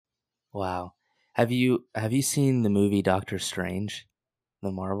Wow. Have you seen the movie Doctor Strange,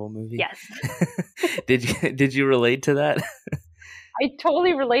 the Marvel movie? Yes. Did you relate to that? I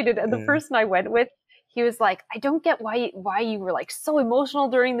totally related. And the Uh, person I went with, he was like, I don't get why you were like so emotional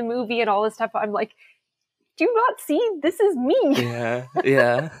during the movie and all this stuff. I'm like, do you not see? This is me. yeah,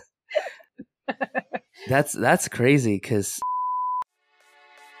 yeah. That's crazy because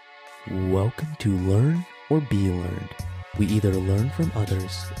welcome to Learn or Be Learned. We either learn from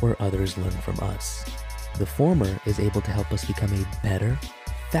others or others learn from us. The former is able to help us become a better,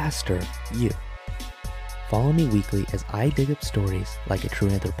 faster you. Follow me weekly as I dig up stories like a true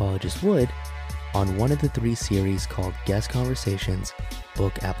anthropologist would on one of the 3 series called Guest Conversations,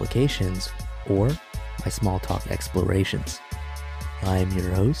 Book Applications, or My Small Talk Explorations. I'm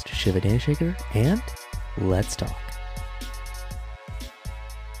your host, Shiva Danshaker, and let's talk.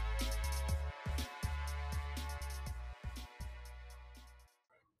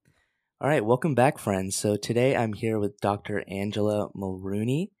 All right, welcome back, friends. So today I'm here with Dr. Angela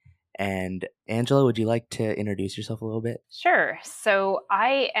Mulrooney. And Angela, would you like to introduce yourself a little bit? Sure. So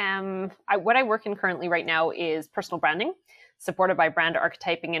what I work in currently right now is personal branding, supported by brand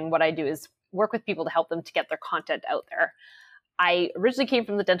archetyping. And what I do is work with people to help them to get their content out there. I originally came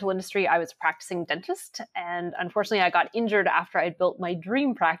from the dental industry. I was a practicing dentist, and unfortunately I got injured after I'd built my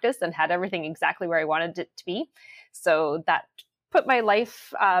dream practice and had everything exactly where I wanted it to be. So that put my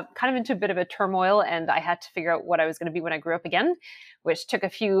life kind of into a bit of a turmoil, and I had to figure out what I was going to be when I grew up again, which took a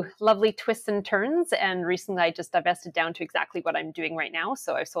few lovely twists and turns. And recently I just divested down to exactly what I'm doing right now.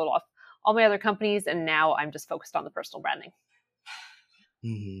 So I sold off all my other companies, and now I'm just focused on the personal branding.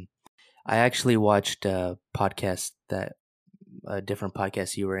 Mm-hmm. I actually watched a different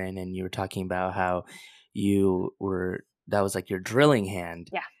podcast you were in, and you were talking about how that was like your drilling hand.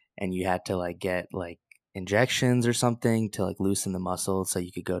 Yeah. And you had to like get like injections or something to like loosen the muscle so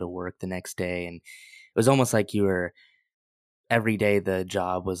you could go to work the next day. And it was almost like every day the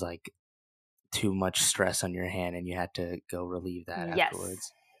job was like too much stress on your hand and you had to go relieve that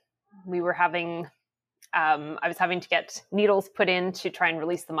afterwards. We were having I was having to get needles put in to try and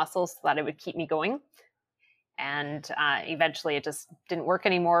release the muscles so that it would keep me going. And eventually it just didn't work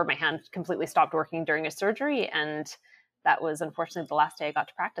anymore. My hand completely stopped working during a surgery. And that was unfortunately the last day I got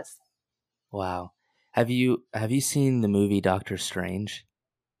to practice. Wow. Have you seen the movie Doctor Strange,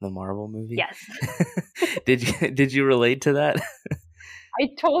 the Marvel movie? Yes. Did you relate to that? I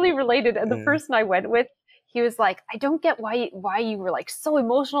totally related. And the person I went with, he was like, I don't get why you were like so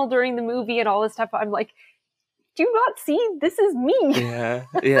emotional during the movie and all this stuff. I'm like, do you not see? This is me. Yeah.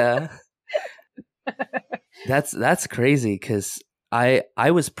 Yeah. That's crazy because I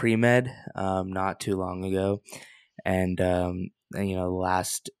was pre-med not too long ago, and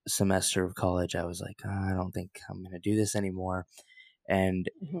last semester of college I was like, I don't think I'm gonna do this anymore. And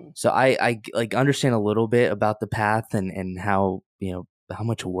so I like understand a little bit about the path and how how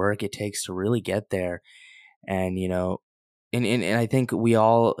much work it takes to really get there. And and I think we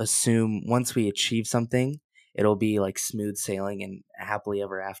all assume once we achieve something it'll be like smooth sailing and happily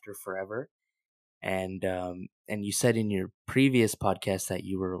ever after forever. And you said in your previous podcast that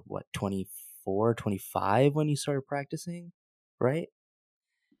you were 24, 25 when you started practicing, right?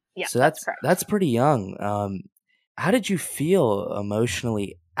 Yeah, So that's correct. That's pretty young. How did you feel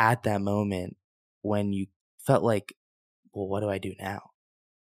emotionally at that moment when you felt like, well, what do I do now?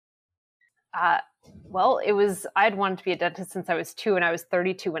 Well, I had wanted to be a dentist since I was 2 and I was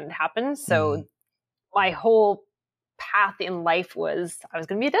 32 when it happened. So my whole path in life was I was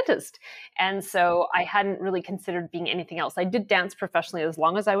going to be a dentist. And so I hadn't really considered being anything else. I did dance professionally as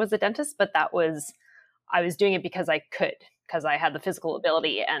long as I was a dentist, but I was doing it because I could, because I had the physical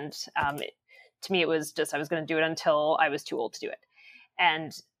ability. And to me, it was just, I was going to do it until I was too old to do it.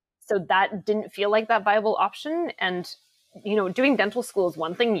 And so that didn't feel like that viable option. And, doing dental school is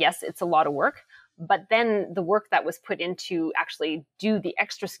one thing. Yes, it's a lot of work. But then the work that was put into actually do the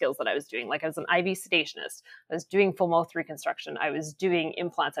extra skills that I was doing, like I was an IV sedationist, I was doing full mouth reconstruction, I was doing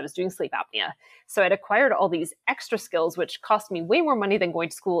implants, I was doing sleep apnea. So I'd acquired all these extra skills, which cost me way more money than going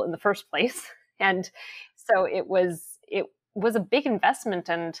to school in the first place. And so it was a big investment,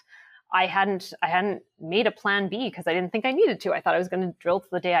 and I hadn't made a plan B because I didn't think I needed to. I thought I was going to drill to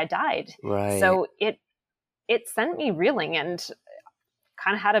the day I died. Right. So it sent me reeling, and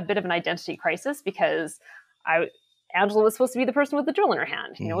kind of had a bit of an identity crisis because Angela was supposed to be the person with the drill in her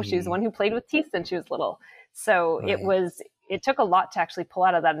hand. She was the one who played with teeth since she was little. So Right. it took a lot to actually pull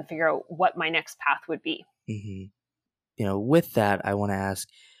out of that and figure out what my next path would be. With that, I want to ask,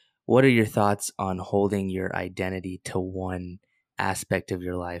 what are your thoughts on holding your identity to one aspect of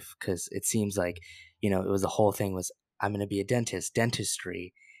your life? Because it seems like, it was the whole thing was, I'm going to be a dentist,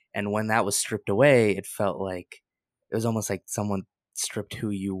 dentistry. And when that was stripped away, it felt like it was almost like someone stripped who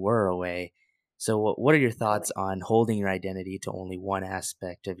you were away. So what are your thoughts on holding your identity to only one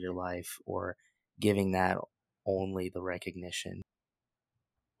aspect of your life, or giving that only the recognition?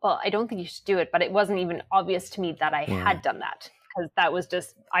 Well, I don't think you should do it, but it wasn't even obvious to me that I Yeah. had done that, because that was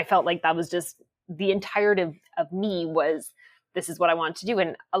just, I felt like that was just the entirety of me was, this is what I wanted to do.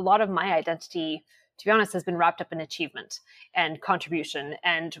 And a lot of my identity, to be honest, has been wrapped up in achievement and contribution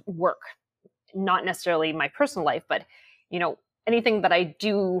and work, not necessarily my personal life, but, you know, anything that I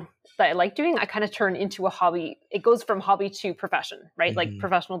do that I like doing, I kind of turn into a hobby. It goes from hobby to profession, right? Like Hmm.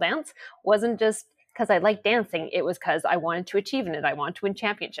 professional dance wasn't just because I like dancing. It was because I wanted to achieve in it. I wanted to win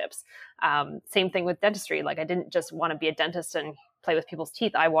championships. Same thing with dentistry. Like I didn't just want to be a dentist and play with people's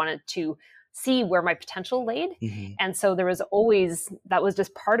teeth. I wanted to see where my potential laid. Hmm. And so there was always, that was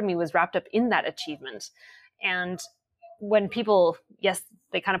just part of me was wrapped up in that achievement. And when people, yes,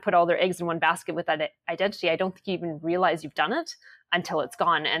 they kind of put all their eggs in one basket with that identity, I don't think you even realize you've done it until it's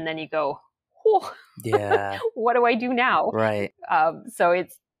gone. And then you go, oh, Yeah. what do I do now? Right. So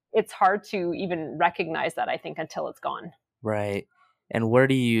it's hard to even recognize that, I think, until it's gone. Right. And where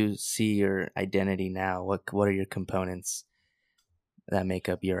do you see your identity now? What are your components that make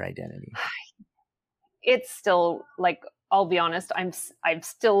up your identity? It's still like, I'll be honest, I'm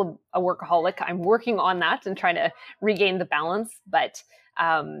still a workaholic. I'm working on that and trying to regain the balance, but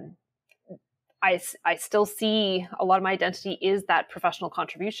I still see a lot of my identity is that professional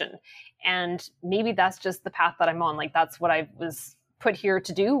contribution. And maybe that's just the path that I'm on. Like that's what I was put here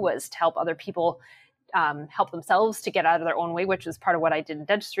to do, was to help other people help themselves to get out of their own way, which is part of what I did in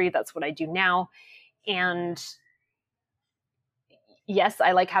dentistry. That's what I do now. And yes,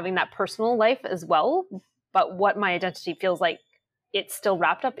 I like having that personal life as well. But what my identity feels like, it's still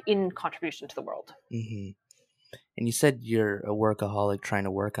wrapped up in contribution to the world. Hmm. And you said you're a workaholic trying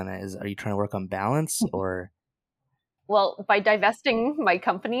to work on it. Are you trying to work on balance or? Well, by divesting my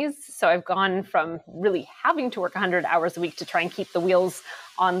companies, so I've gone from really having to work 100 hours a week to try and keep the wheels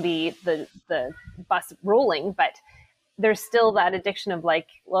on the bus rolling, but there's still that addiction of like,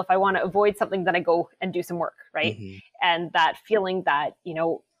 well, if I want to avoid something, then I go and do some work, right? Hmm. And that feeling that, you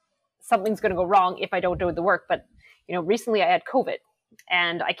know, something's going to go wrong if I don't do the work. But, you know, recently I had COVID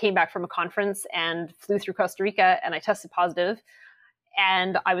and I came back from a conference and flew through Costa Rica and I tested positive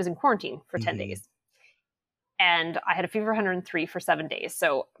and I was in quarantine for 10 Hmm. days. And I had a fever 103 for 7 days.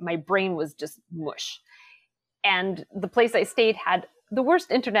 So my brain was just mush. And the place I stayed had the worst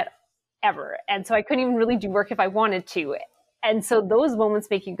internet ever. And so I couldn't even really do work if I wanted to. And so those moments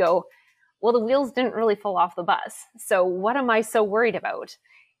make you go, well, the wheels didn't really fall off the bus. So what am I so worried about?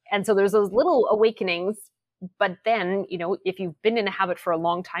 And so there's those little awakenings. But then, you know, if you've been in a habit for a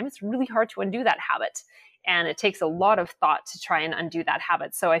long time, it's really hard to undo that habit. And it takes a lot of thought to try and undo that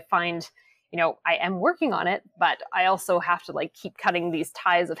habit. So I find, you know, I am working on it, but I also have to like keep cutting these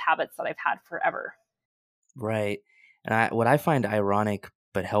ties of habits that I've had forever. Right. And what I find ironic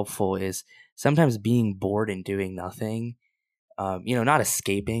but helpful is sometimes being bored and doing nothing. Not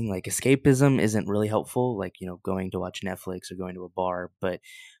escaping. Like escapism isn't really helpful. Like going to watch Netflix or going to a bar, but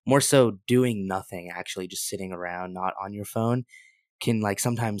more so doing nothing. Actually, just sitting around, not on your phone, can like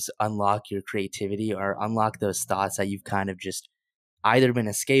sometimes unlock your creativity or unlock those thoughts that you've kind of just either been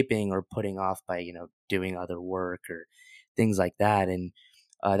escaping or putting off by doing other work or things like that. And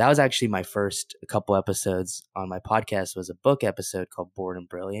that was actually my first couple episodes on my podcast, was a book episode called Bored and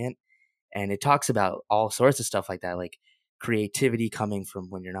Brilliant, and it talks about all sorts of stuff like that, like creativity coming from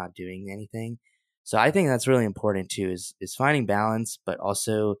when you're not doing anything. So I think that's really important too, is finding balance, but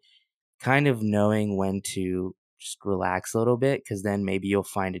also kind of knowing when to just relax a little bit, because then maybe you'll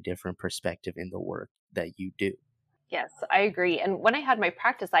find a different perspective in the work that you do. Yes, I agree. And when I had my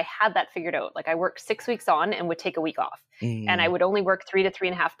practice, I had that figured out. Like I worked 6 weeks on and would take a week off. And I Mm, would only work 3 to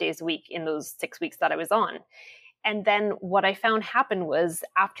 3.5 days a week in those 6 weeks that I was on. And then what I found happened was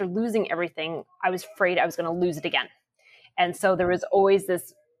after losing everything, I was afraid I was going to lose it again. And so there was always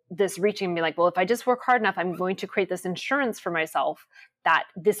this reaching me like, well, if I just work hard enough, I'm going to create this insurance for myself that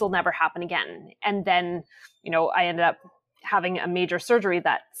this will never happen again. And then, I ended up having a major surgery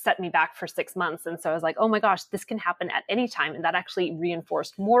that set me back for 6 months. And so I was like, oh my gosh, this can happen at any time. And that actually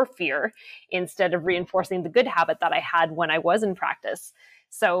reinforced more fear instead of reinforcing the good habit that I had when I was in practice.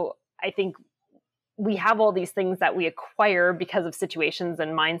 So I think we have all these things that we acquire because of situations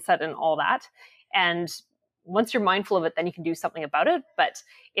and mindset and all that. And once you're mindful of it, then you can do something about it. But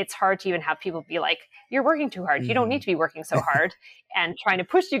it's hard to even have people be like, you're working too hard. You don't need mhm. to be working so hard, and trying to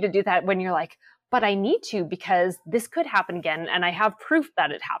push you to do that when you're like, but I need to, because this could happen again. And I have proof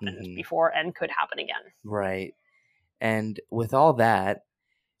that it happened Mhm. before and could happen again. Right. And with all that,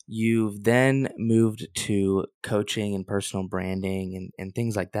 you've then moved to coaching and personal branding and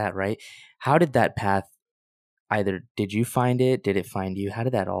things like that, right? How did that path, either did you find it? Did it find you? How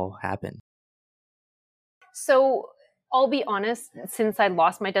did that all happen? So I'll be honest, since I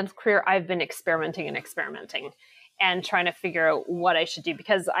lost my dental career, I've been experimenting and trying to figure out what I should do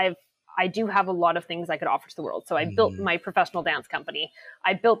because I do have a lot of things I could offer to the world. So I built Hmm. my professional dance company.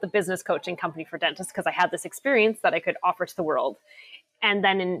 I built the business coaching company for dentists because I had this experience that I could offer to the world. And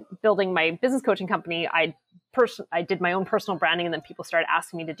then in building my business coaching company, I did my own personal branding, and then people started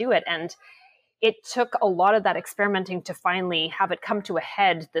asking me to do it. And it took a lot of that experimenting to finally have it come to a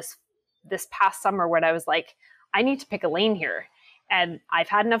head this past summer, where I was like, I need to pick a lane here. And I've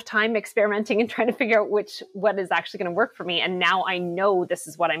had enough time experimenting and trying to figure out what is actually going to work for me. And now I know this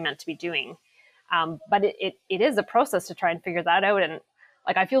is what I'm meant to be doing. But it is a process to try and figure that out. And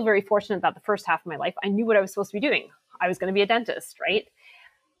like, I feel very fortunate that the first half of my life, I knew what I was supposed to be doing. I was going to be a dentist, right?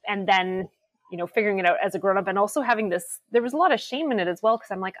 And then, figuring it out as a grown up, and also having this, there was a lot of shame in it as well.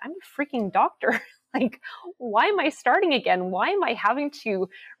 Cause I'm like, I'm a freaking doctor. Like, why am I starting again? Why am I having to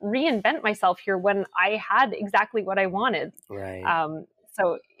reinvent myself here when I had exactly what I wanted? Right.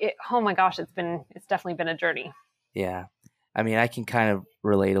 So oh my gosh, it's definitely been a journey. Yeah. I mean, I can kind of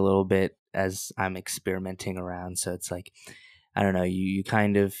relate a little bit as I'm experimenting around. So it's like, I don't know, you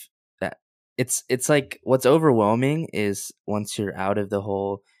kind of that it's like what's overwhelming is once you're out of the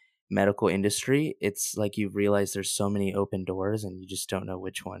whole medical industry, it's like you realize there's so many open doors and you just don't know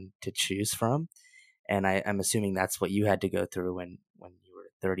which one to choose from. And I'm assuming that's what you had to go through when you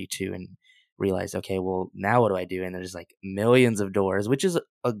were 32 and realized, okay, well, now what do I do? And there's like millions of doors, which is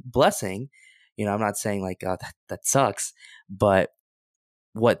a blessing. I'm not saying like, oh, that sucks, but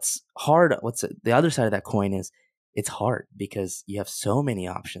what's the other side of that coin is it's hard because you have so many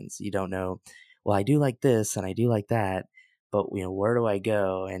options. You don't know, well, I do like this and I do like that, but where do I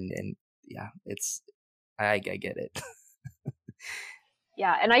go? And yeah, I get it.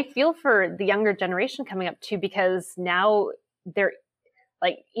 Yeah. And I feel for the younger generation coming up too, because now they're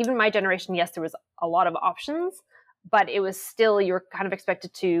like, even my generation, yes, there was a lot of options, but it was still, you were kind of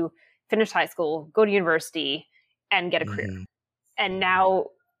expected to finish high school, go to university, and get a career. Hmm. And now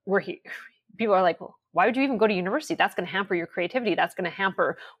we're here. People are like, well, why would you even go to university? That's going to hamper your creativity. That's going to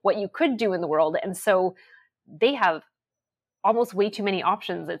hamper what you could do in the world. And so they have almost way too many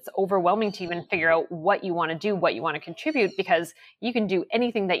options. It's overwhelming to even figure out what you want to do, what you want to contribute, because you can do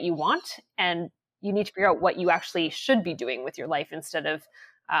anything that you want, and you need to figure out what you actually should be doing with your life instead of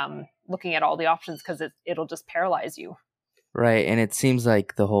looking at all the options, because it'll just paralyze you. Right, and it seems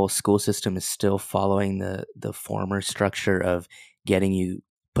like the whole school system is still following the former structure of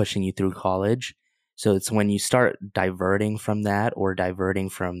pushing you through college. So it's when you start diverting from that or diverting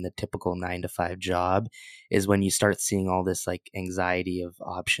from the typical 9 to 5 job is when you start seeing all this like anxiety of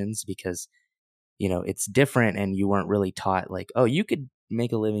options because it's different and you weren't really taught like, oh, you could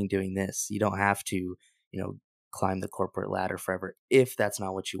make a living doing this. You don't have to, climb the corporate ladder forever if that's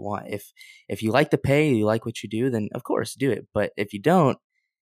not what you want. If you like the pay, you like what you do, then of course do it. But if you don't,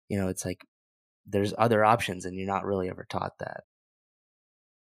 it's like there's other options and you're not really ever taught that.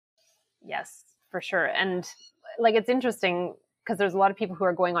 Yes, for sure. And like, it's interesting because there's a lot of people who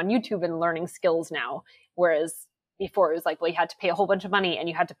are going on YouTube and learning skills now, whereas before it was like, well, you had to pay a whole bunch of money and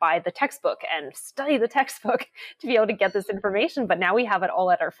you had to buy the textbook and study the textbook to be able to get this information. But now we have it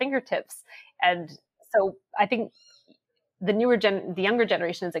all at our fingertips. And so I think the younger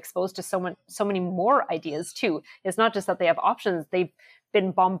generation is exposed to so many more ideas too. It's not just that they have options; they've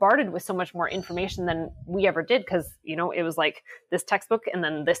been bombarded with so much more information than we ever did, because it was like this textbook and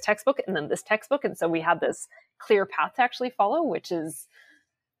then this textbook and then this textbook, and so we had this clear path to actually follow, which is,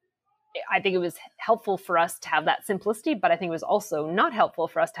 I think it was helpful for us to have that simplicity, but I think it was also not helpful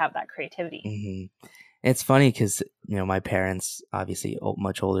for us to have that creativity. Hmm. It's funny because my parents, obviously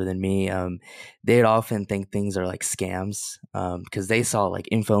much older than me, they'd often think things are like scams because they saw like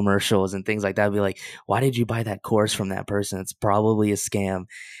infomercials and things like that. Be like, "Why did you buy that course from that person? It's probably a scam,"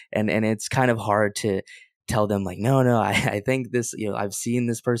 and it's kind of hard to tell them like, "No, no, I think this. I've seen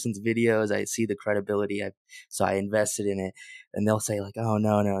this person's videos. I see the credibility. So I invested in it." And they'll say like, "Oh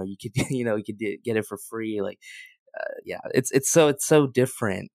no, no, you could you could get it for free." Like, yeah, it's so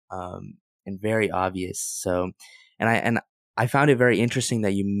different and very obvious. So, and I found it very interesting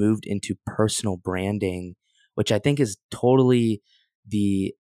that you moved into personal branding, which I think is totally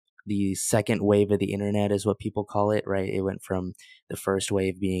the the second wave of the internet is what people call it, right? It went from the first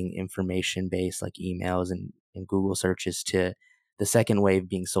wave being information based, like emails and Google searches, to the second wave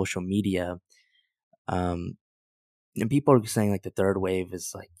being social media. Um, and people are saying like the third wave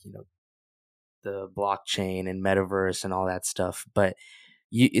is like the blockchain and metaverse and all that stuff, but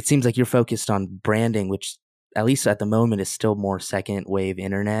it seems like you're focused on branding, which at least at the moment is still more second wave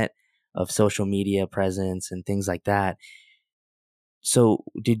internet of social media presence and things like that. So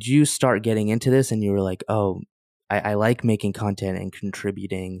did you start getting into this and you were like, oh, I like making content and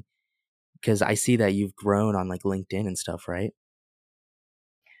contributing? Because I see that you've grown on like LinkedIn and stuff, right?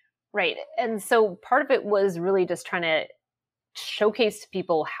 Right. And so part of it was really just trying to showcase to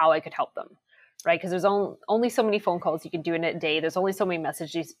people how I could help them, right? Because there's only so many phone calls you can do in a day. There's only so many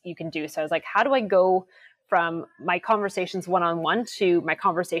messages you can do. So I was like, how do I go from my conversations one-on-one to my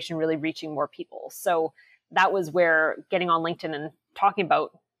conversation really reaching more people? So that was where getting on LinkedIn and talking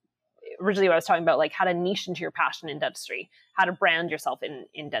about, originally I was talking about like how to niche into your passion in dentistry, how to brand yourself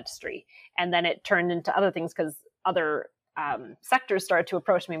in dentistry. And then it turned into other things because other sectors started to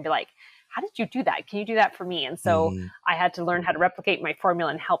approach me and be like, how did you do that? Can you do that for me? And so Mm-hmm. I had to learn how to replicate my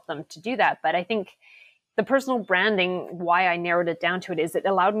formula and help them to do that. But I think the personal branding, why I narrowed it down to it, is it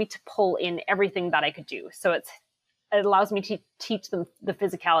allowed me to pull in everything that I could do. So it allows me to teach them the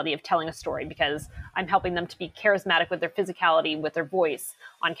physicality of telling a story, because I'm helping them to be charismatic with their physicality, with their voice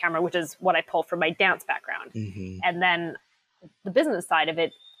on camera, which is what I pull from my dance background. Mm-hmm. And then the business side of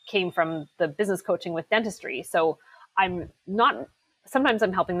it came from the business coaching with dentistry. So I'm not, sometimes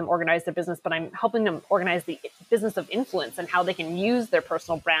I'm helping them organize their business, but I'm helping them organize the business of influence and how they can use their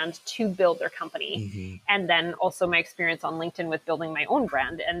personal brand to build their company. Mm-hmm. And then also my experience on LinkedIn with building my own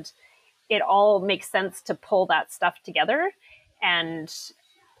brand. And it all makes sense to pull that stuff together and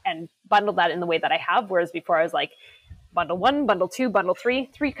bundle that in the way that I have. Whereas before I was like, bundle one, bundle two, bundle three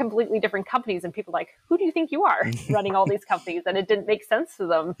completely different companies. And people are like, who do you think you are running all these companies? And it didn't make sense to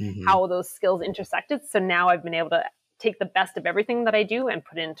them Mm-hmm. how those skills intersected. So now I've been able to take the best of everything that I do and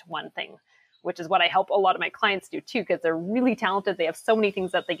put it into one thing, which is what I help a lot of my clients do too, because they're really talented. They have so many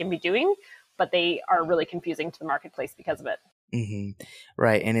things that they can be doing, but they are really confusing to the marketplace because of it. Mm-hmm.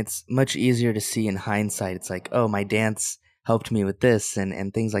 Right. And it's much easier to see in hindsight. It's like, oh, my dance helped me with this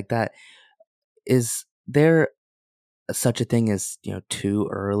and things like that. Is there such a thing as, too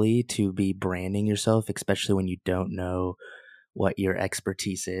early to be branding yourself, especially when you don't know what your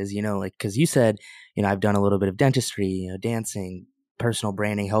expertise is? Like, because you said, I've done a little bit of dentistry, dancing, personal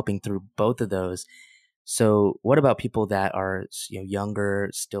branding, helping through both of those. So what about people that are, younger,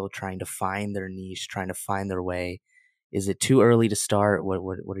 still trying to find their niche, trying to find their way? Is it too early to start? What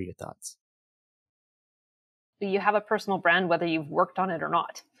are your thoughts? You have a personal brand whether you've worked on it or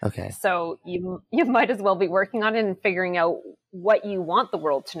not. Okay. So you might as well be working on it and figuring out what you want the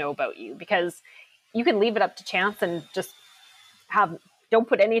world to know about you, because you can leave it up to chance and just don't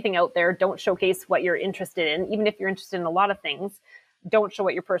put anything out there. Don't showcase what you're interested in. Even if you're interested in a lot of things, don't show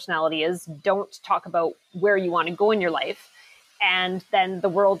what your personality is. Don't talk about where you want to go in your life. And then the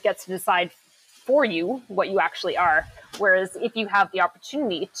world gets to decide for you what you actually are. Whereas if you have the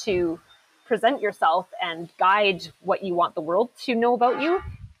opportunity to present yourself and guide what you want the world to know about you,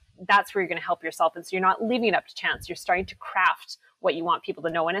 that's where you're going to help yourself. And so you're not leaving it up to chance. You're starting to craft what you want people to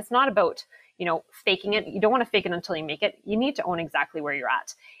know. And it's not about, faking it. You don't want to fake it until you make it. You need to own exactly where you're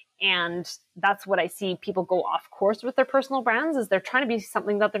at. And that's what I see people go off course with their personal brands, is they're trying to be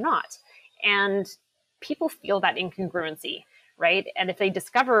something that they're not. And people feel that incongruency, right? And if they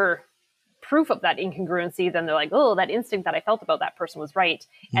discover proof of that incongruency, then they're like, oh, that instinct that I felt about that person was right.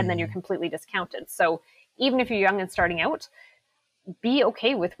 And then you're Mm-hmm. completely discounted. So even if you're young and starting out, be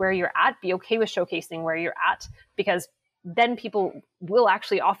okay with where you're at, be okay with showcasing where you're at, because then people will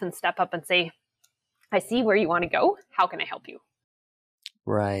actually often step up and say, I see where you want to go. How can I help you?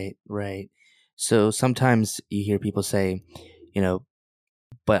 Right, right. So sometimes you hear people say, you know,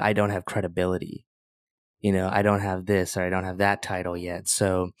 but I don't have credibility. I don't have this or I don't have that title yet.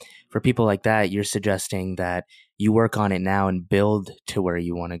 So for people like that, you're suggesting that you work on it now and build to where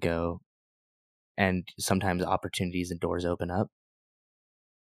you want to go. And sometimes opportunities and doors open up.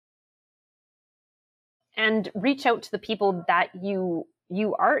 And reach out to the people that you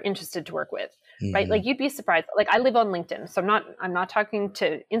are interested to work with, right? Mm-hmm. Like you'd be surprised. Like I live on LinkedIn. So I'm not talking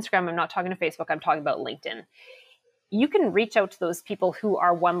to Instagram. I'm not talking to Facebook. I'm talking about LinkedIn. You can reach out to those people who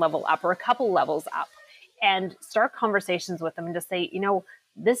are one level up or a couple levels up and start conversations with them and just say,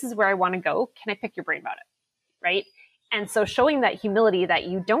 this is where I want to go. Can I pick your brain about it? Right. And so showing that humility, that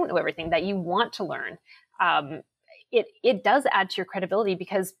you don't know everything, that you want to learn, it does add to your credibility,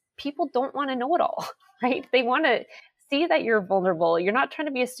 because people don't want to know it all, right? They want to see that you're vulnerable. You're not trying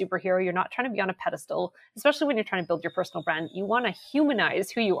to be a superhero. You're not trying to be on a pedestal, especially when you're trying to build your personal brand. You want to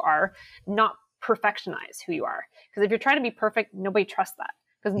humanize who you are, not perfectionize who you are. Because if you're trying to be perfect, nobody trusts that,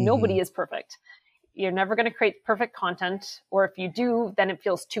 because Mm-hmm. nobody is perfect. You're never going to create perfect content, or if you do, then it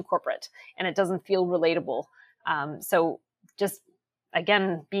feels too corporate and it doesn't feel relatable. So just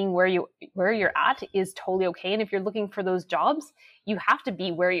again, being where you're at is totally okay. And if you're looking for those jobs, you have to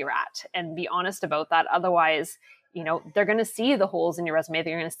be where you're at and be honest about that. Otherwise, they're going to see the holes in your resume.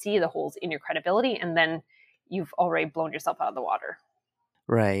 They're going to see the holes in your credibility. And then you've already blown yourself out of the water.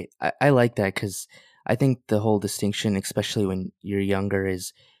 Right. I like that because I think the whole distinction, especially when you're younger,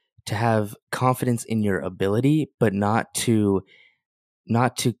 is to have confidence in your ability, but not to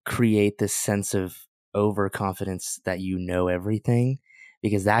create this sense of overconfidence that you know everything,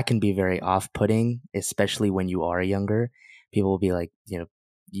 because that can be very off-putting, especially when you are younger. People will be like,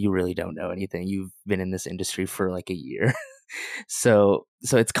 you really don't know anything. You've been in this industry for like a year. So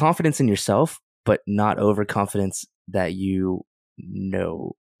it's confidence in yourself, but not overconfidence that you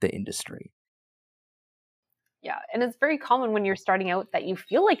know the industry. Yeah. And it's very common when you're starting out that you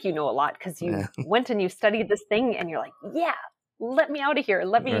feel like you know a lot because you Yeah. went and you studied this thing and you're like, yeah, let me out of here.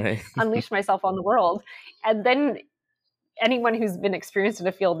 Let me Right. unleash myself on the world. And then anyone who's been experienced in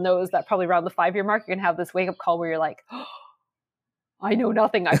a field knows that probably around the 5-year mark, you're going to have this wake up call where you're like, oh, I know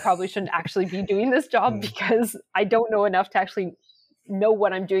nothing. I probably shouldn't actually be doing this job because I don't know enough to actually know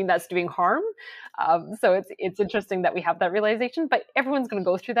what I'm doing that's doing harm. So it's interesting that we have that realization, but everyone's going to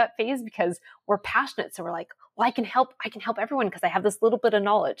go through that phase because we're passionate. So we're like, well, I can help everyone because I have this little bit of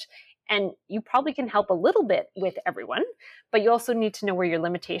knowledge. And you probably can help a little bit with everyone, but you also need to know where your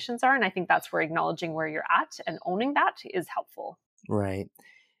limitations are. And I think that's where acknowledging where you're at and owning that is helpful. Right.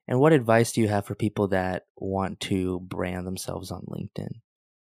 And what advice do you have for people that want to brand themselves on LinkedIn?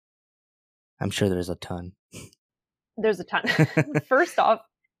 I'm sure there's a ton. There's a ton. First off,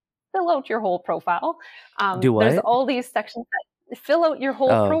 fill out your whole profile. Do There's what? all these sections that fill out your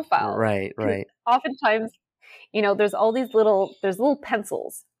whole Oh, profile. right, right. Oftentimes, there's all these there's little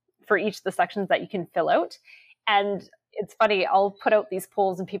pencils for each of the sections that you can fill out. And it's funny, I'll put out these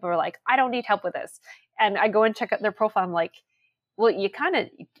polls and people are like, I don't need help with this. And I go and check out their profile. I'm like, well, you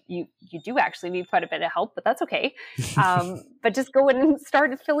do actually need quite a bit of help, but that's okay. But just go in and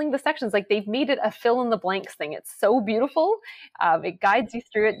start filling the sections. Like they've made it a fill in the blanks thing. It's so beautiful. It guides you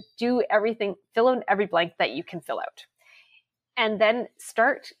through it. Do everything, fill in every blank that you can fill out. And then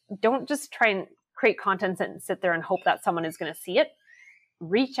don't just try and create content and sit there and hope that someone is going to see it.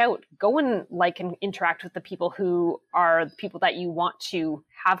 Reach out, go and and interact with the people who are the people that you want to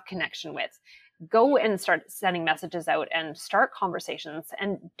have connection with. Go and start sending messages out and start conversations,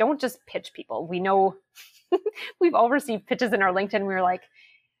 and don't just pitch people. We know we've all received pitches in our LinkedIn. We're like,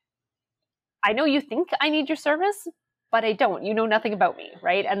 I know you think I need your service, but I don't. You know nothing about me,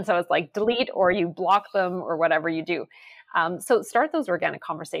 right? And so it's like delete or you block them or whatever you do. So start those organic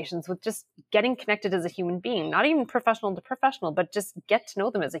conversations with just getting connected as a human being, not even professional to professional, but just get to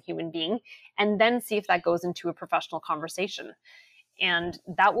know them as a human being, and then see if that goes into a professional conversation. And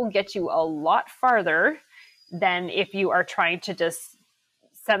that will get you a lot farther than if you are trying to just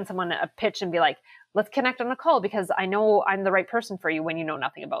send someone a pitch and be like, let's connect on a call because I know I'm the right person for you when you know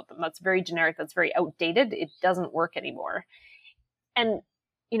nothing about them. That's very generic. That's very outdated. It doesn't work anymore. And,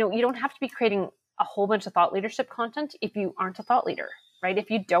 you don't have to be creating a whole bunch of thought leadership content if you aren't a thought leader, right? If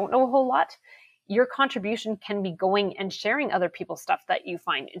you don't know a whole lot, your contribution can be going and sharing other people's stuff that you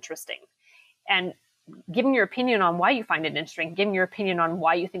find interesting and giving your opinion on why you find it interesting, giving your opinion on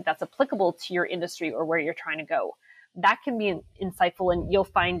why you think that's applicable to your industry or where you're trying to go. That can be insightful, and you'll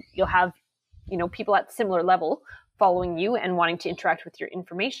have, people at similar level following you and wanting to interact with your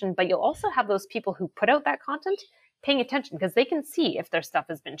information, but you'll also have those people who put out that content paying attention because they can see if their stuff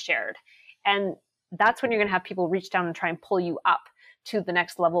has been shared. And that's when you're going to have people reach down and try and pull you up to the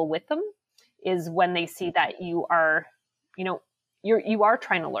next level with them, is when they see that you are, you are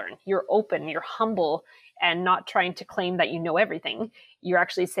trying to learn, you're open, you're humble, and not trying to claim that you know everything. You're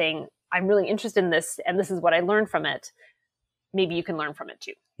actually saying, I'm really interested in this, and this is what I learned from it. Maybe you can learn from it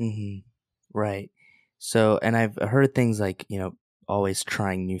too. Mm-hmm. Right. So, and I've heard things like, always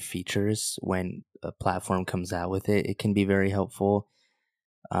trying new features when a platform comes out with it. It can be very helpful.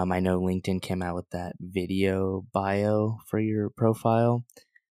 I know LinkedIn came out with that video bio for your profile.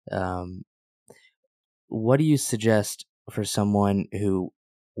 What do you suggest for someone who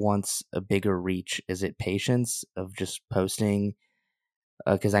wants a bigger reach? Is it patience of just posting?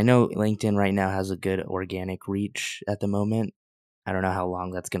 Because I know LinkedIn right now has a good organic reach at the moment. I don't know how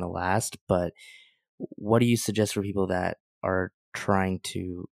long that's going to last, but what do you suggest for people that are trying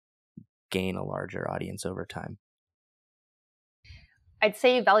to gain a larger audience over time? I'd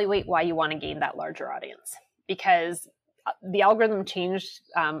say evaluate why you want to gain that larger audience, because the algorithm changed.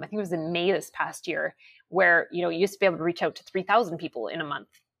 I think it was in May this past year, where you used to be able to reach out to 3,000 people in a month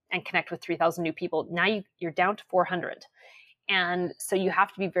and connect with 3,000 new people. Now you're down to 400, and so you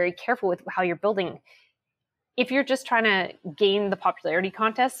have to be very careful with how you're building. If you're just trying to gain the popularity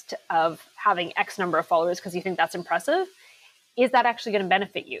contest of having X number of followers because you think that's impressive, is that actually going to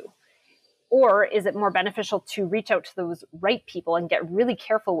benefit you? Or is it more beneficial to reach out to those right people and get really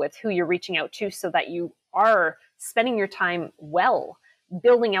careful with who you're reaching out to so that you are spending your time well,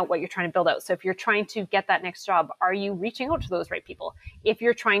 building out what you're trying to build out? So if you're trying to get that next job, are you reaching out to those right people? If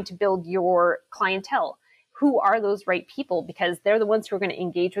you're trying to build your clientele, who are those right people? Because they're the ones who are going to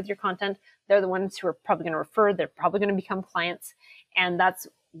engage with your content. They're the ones who are probably going to refer. They're probably going to become clients. And that's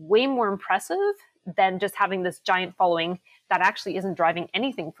way more impressive than just having this giant following that actually isn't driving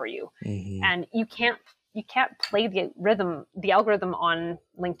anything for you. Mm-hmm. And you can't play the algorithm on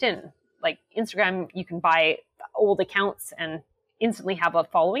LinkedIn. Like Instagram, you can buy old accounts and instantly have a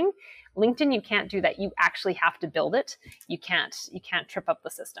following. LinkedIn, you can't do that. You actually have to build it. You can't trip up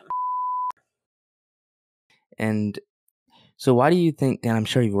the system. And so why do you think, and I'm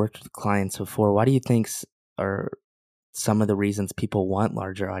sure you've worked with clients before, why do you think are some of the reasons people want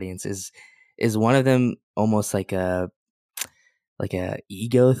larger audiences? Is one of them almost like a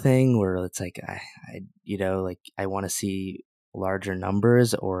ego thing where it's like, I want to see larger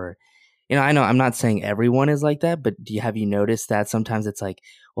numbers? Or, I know I'm not saying everyone is like that, but have you noticed that sometimes it's like,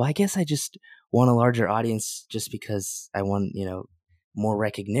 well, I guess I just want a larger audience just because I want, more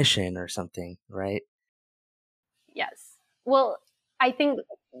recognition or something, right? Yes. Well, I think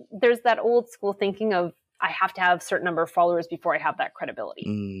there's that old school thinking of I have to have a certain number of followers before I have that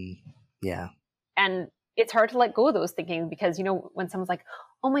credibility. Yeah. And it's hard to let go of those thinking because, when someone's like,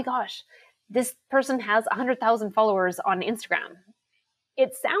 oh my gosh, this person has 100,000 followers on Instagram.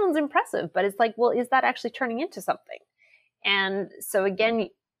 It sounds impressive, but it's like, well, is that actually turning into something? And so again,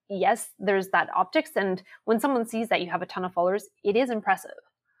 yes, there's that optics. And when someone sees that you have a ton of followers, it is impressive.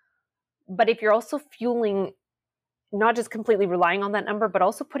 But if you're also fueling, not just completely relying on that number, but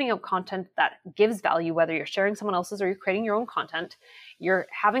also putting out content that gives value, whether you're sharing someone else's or you're creating your own content, you're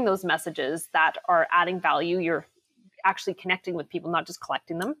having those messages that are adding value, you're actually connecting with people, not just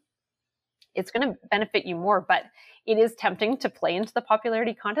collecting them, it's going to benefit you more. But it is tempting to play into the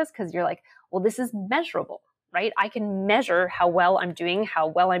popularity contest because you're like, well, this is measurable, right? I can measure how well I'm doing, how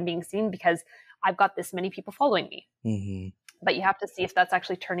well I'm being seen because I've got this many people following me. Mm-hmm. But you have to see if that's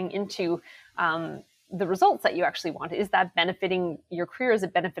actually turning into the results that you actually want. Is that benefiting your career? Is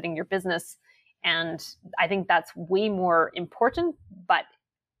it benefiting your business? And I think that's way more important. But,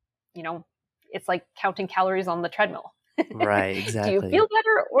 it's like counting calories on the treadmill. Right, exactly. Do you feel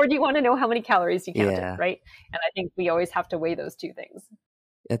better or do you want to know how many calories you counted, Yeah. right? And I think we always have to weigh those two things.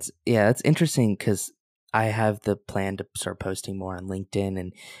 It's interesting because I have the plan to start posting more on LinkedIn,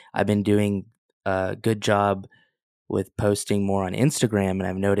 and I've been doing a good job with posting more on Instagram, and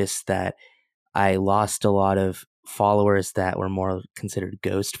I've noticed that I lost a lot of followers that were more considered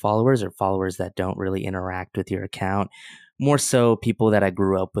ghost followers or followers that don't really interact with your account. More so people that I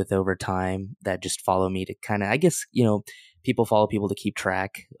grew up with over time that just follow me to kind of, I guess, people follow people to keep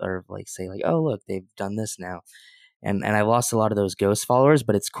track or like say like, oh, look, they've done this now. And I lost a lot of those ghost followers,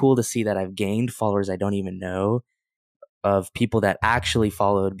 but it's cool to see that I've gained followers I don't even know of people that actually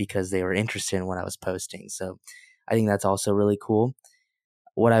followed because they were interested in what I was posting. So I think that's also really cool.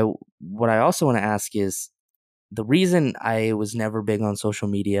 What I also want to ask is the reason I was never big on social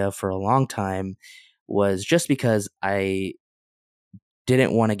media for a long time was just because I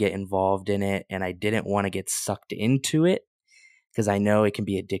didn't want to get involved in it and I didn't want to get sucked into it because I know it can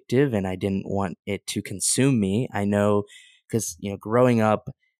be addictive and I didn't want it to consume me. I know because, growing up,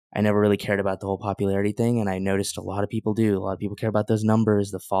 I never really cared about the whole popularity thing. And I noticed a lot of people do. A lot of people care about those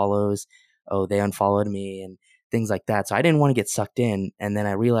numbers, the follows. Oh, they unfollowed me and things like that. So I didn't want to get sucked in. And then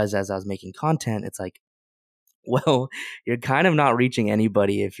I realized as I was making content, it's like, well, you're kind of not reaching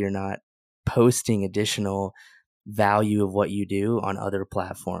anybody if you're not posting additional value of what you do on other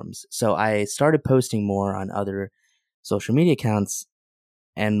platforms. So I started posting more on other social media accounts.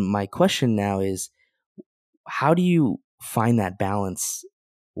 And my question now is, how do you find that balance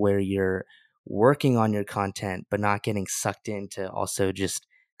where you're working on your content, but not getting sucked into also just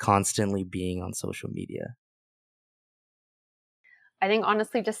constantly being on social media? I think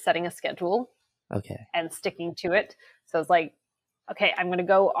honestly, just setting a schedule. Okay. And sticking to it. So it's like, okay, I'm going to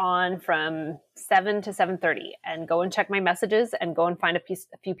go on from 7 to 7:30 and go and check my messages and go and find a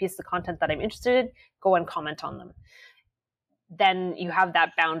few pieces of content that I'm interested in, go and comment on them. Then you have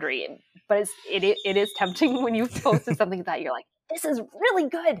that boundary. But it is tempting when you've posted something that you're like, this is really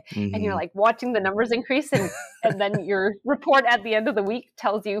good. Mm-hmm. And you're like watching the numbers increase and then your report at the end of the week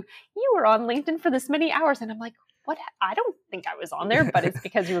tells you, you were on LinkedIn for this many hours. And I'm like, what? I don't think I was on there, but it's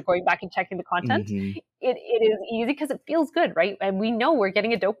because you were going back and checking the content. Hmm. It is easy because it feels good, right? And we know we're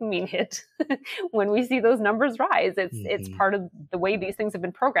getting a dopamine hit when we see those numbers rise. It's Hmm. part of the way these things have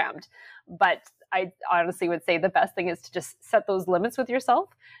been programmed. But I honestly would say the best thing is to just set those limits with yourself.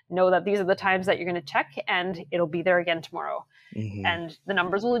 Know that these are the times that you're going to check, and it'll be there again tomorrow. Hmm. And the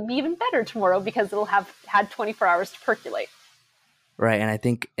numbers will be even better tomorrow because it'll have had 24 hours to percolate. Right. And I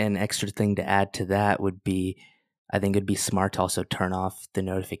think an extra thing to add to that would be, I think it'd be smart to also turn off the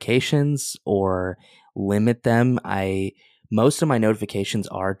notifications or limit them. Most of my notifications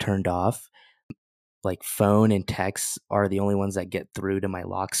are turned off. Like phone and texts are the only ones that get through to my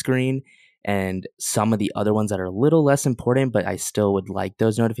lock screen. And some of the other ones that are a little less important, but I still would like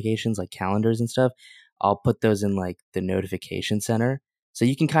those notifications, like calendars and stuff, I'll put those in like the notification center. So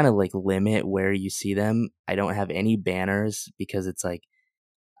you can kind of like limit where you see them. I don't have any banners because it's like,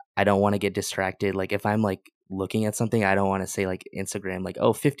 I don't want to get distracted. Like if I'm like looking at something, I don't want to say like Instagram, like,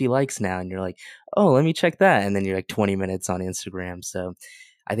 oh, 50 likes now. And you're like, oh, let me check that. And then you're like 20 minutes on Instagram. So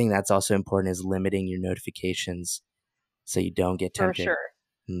I think that's also important, is limiting your notifications so you don't get For tempted. sure.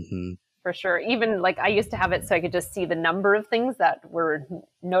 Hmm. For sure. Even like I used to have it so I could just see the number of things that were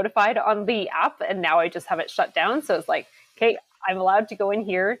notified on the app. And now I just have it shut down. So it's like, okay, I'm allowed to go in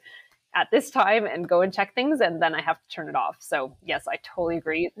here at this time and go and check things. And then I have to turn it off. So yes, I totally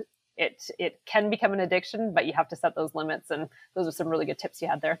agree. It can become an addiction, but you have to set those limits. And those are some really good tips you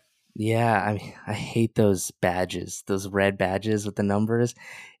had there. Yeah, I mean, I hate those badges, those red badges with the numbers.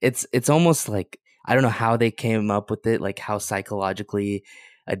 It's almost like, I don't know how they came up with it, like how psychologically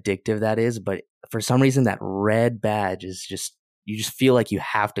addictive that is, but for some reason that red badge is just, you just feel like you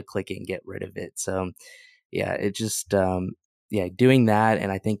have to click it and get rid of it. So yeah, it just yeah, doing that. And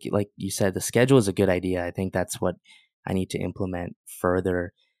I think like you said, the schedule is a good idea. I think that's what I need to implement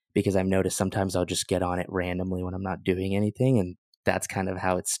further, because I've noticed sometimes I'll just get on it randomly when I'm not doing anything, and that's kind of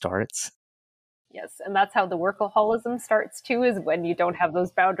how it starts. Yes, and that's how the workaholism starts too, is when you don't have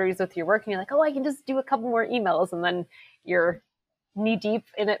those boundaries with your work and you're like, oh, I can just do a couple more emails, and then you're knee deep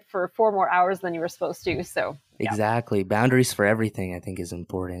in it for 4 more hours than you were supposed to. So yeah. Exactly. Boundaries for everything, I think, is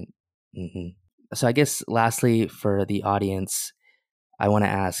important. Hmm. So I guess lastly, for the audience, I want to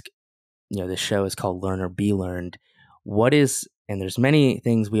ask, this show is called Learn or Be Learned. What is, and there's many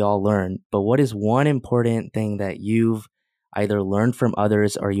things we all learn, but what is one important thing that you've either learned from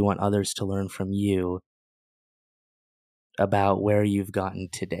others or you want others to learn from you about where you've gotten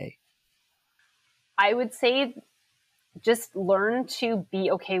today? I would say just learn to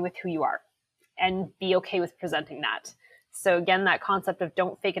be okay with who you are and be okay with presenting that. So again, that concept of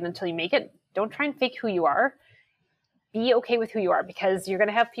don't fake it until you make it. Don't try and fake who you are. Be okay with who you are, because you're going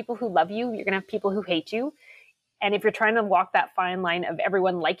to have people who love you. You're going to have people who hate you. And if you're trying to walk that fine line of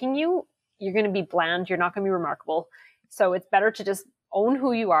everyone liking you, you're going to be bland. You're not going to be remarkable. So it's better to just own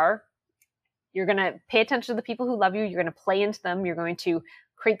who you are. You're going to pay attention to the people who love you. You're going to play into them. You're going to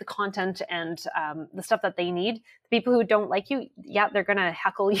create the content and the stuff that they need. The people who don't like you, yeah, they're going to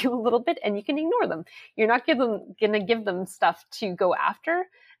heckle you a little bit, and you can ignore them. You're not going to give them stuff to go after,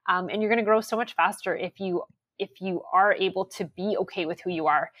 and you're going to grow so much faster if you are able to be okay with who you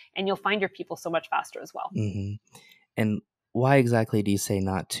are, and you'll find your people so much faster as well. Hmm. And why exactly do you say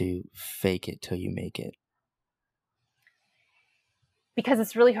not to fake it till you make it? Because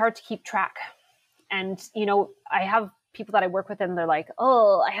it's really hard to keep track. And, I have people that I work with and they're like,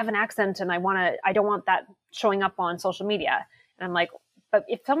 oh, I have an accent and I don't want that showing up on social media. And I'm like, but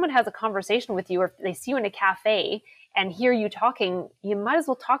if someone has a conversation with you, or if they see you in a cafe and hear you talking, you might as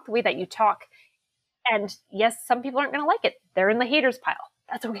well talk the way that you talk. And yes, some people aren't going to like it. They're in the haters pile.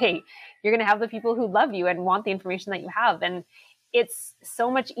 That's okay. You're going to have the people who love you and want the information that you have. And it's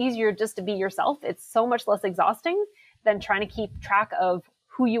so much easier just to be yourself. It's so much less exhausting than trying to keep track of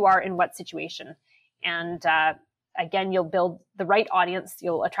who you are in what situation. And again, you'll build the right audience.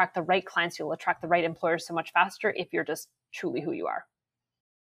 You'll attract the right clients. You'll attract the right employers so much faster if you're just truly who you are.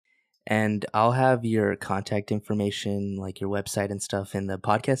 And I'll have your contact information, like your website and stuff, in the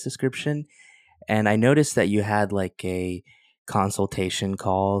podcast description. And I noticed that you had like a consultation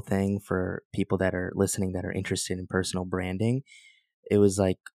call thing for people that are listening that are interested in personal branding. It was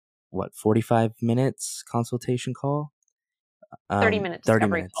like, what, 45 minutes consultation call? 30-minute 30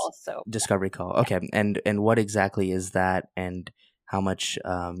 discovery minutes calls. So discovery call. Okay. And what exactly is that, and how much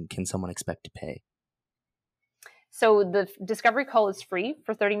can someone expect to pay? So the discovery call is free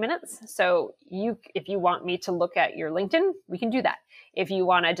for 30 minutes. So if you want me to look at your LinkedIn, we can do that. If you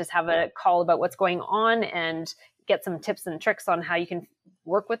want to just have a call about what's going on and get some tips and tricks on how you can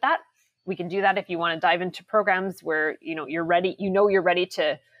work with that, we can do that. If you want to dive into programs where, you're ready, you're ready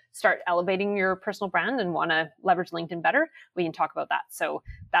to start elevating your personal brand and want to leverage LinkedIn better, we can talk about that. So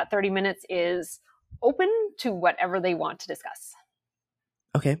that 30 minutes is open to whatever they want to discuss.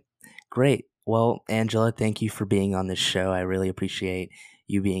 Okay, great. Well, Angela, thank you for being on this show. I really appreciate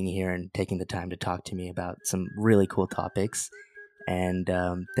you being here and taking the time to talk to me about some really cool topics. And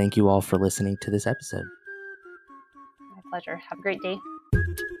thank you all for listening to this episode. My pleasure. Have a great day.